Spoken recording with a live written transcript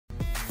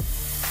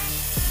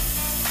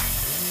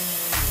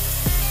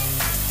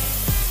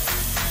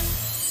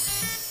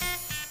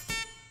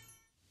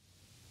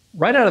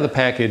Right out of the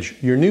package,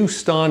 your new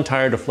Staun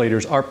Tyre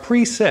Deflators are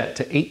preset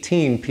to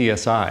 18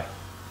 psi.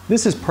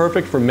 This is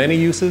perfect for many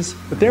uses,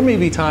 but there may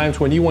be times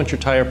when you want your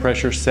tire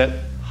pressure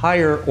set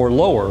higher or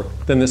lower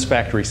than this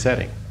factory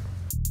setting.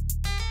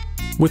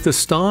 With the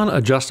Staun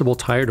adjustable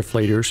tire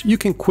deflators, you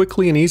can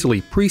quickly and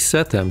easily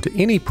preset them to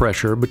any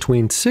pressure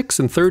between 6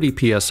 and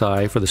 30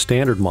 psi for the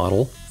standard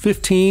model,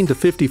 15 to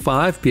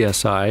 55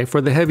 psi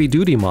for the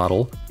heavy-duty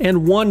model,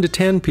 and 1 to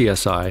 10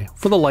 psi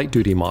for the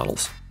light-duty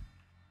models.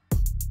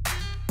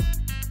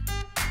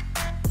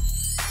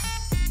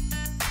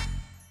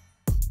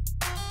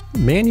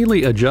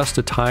 Manually adjust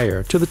a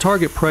tire to the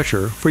target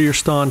pressure for your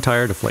Staun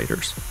Tyre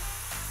Deflators.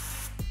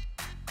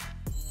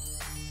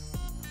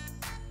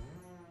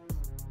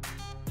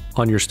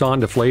 On your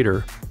Staun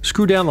deflator,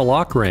 screw down the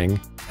lock ring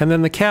and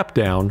then the cap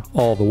down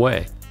all the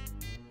way.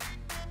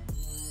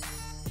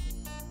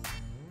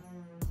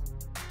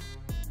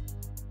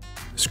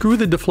 Screw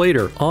the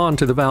deflator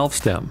onto the valve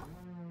stem.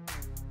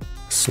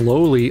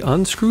 Slowly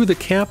unscrew the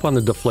cap on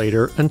the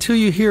deflator until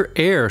you hear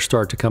air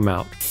start to come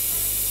out.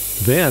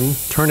 Then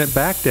turn it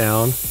back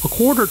down a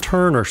quarter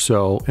turn or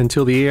so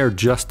until the air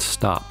just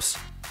stops.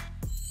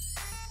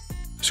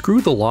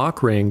 Screw the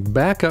lock ring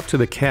back up to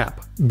the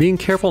cap, being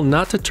careful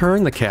not to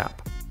turn the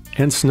cap,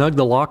 and snug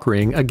the lock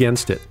ring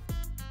against it.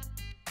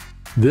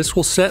 This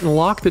will set and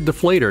lock the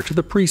deflator to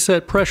the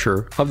preset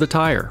pressure of the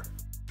tire.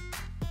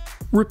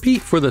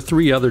 Repeat for the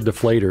 3 other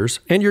deflators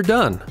and you're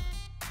done.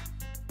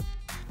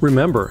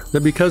 Remember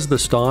that because the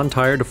Staun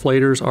Tyre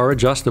Deflators are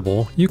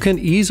adjustable, you can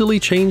easily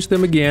change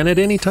them again at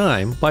any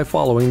time by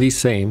following these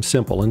same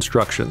simple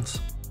instructions.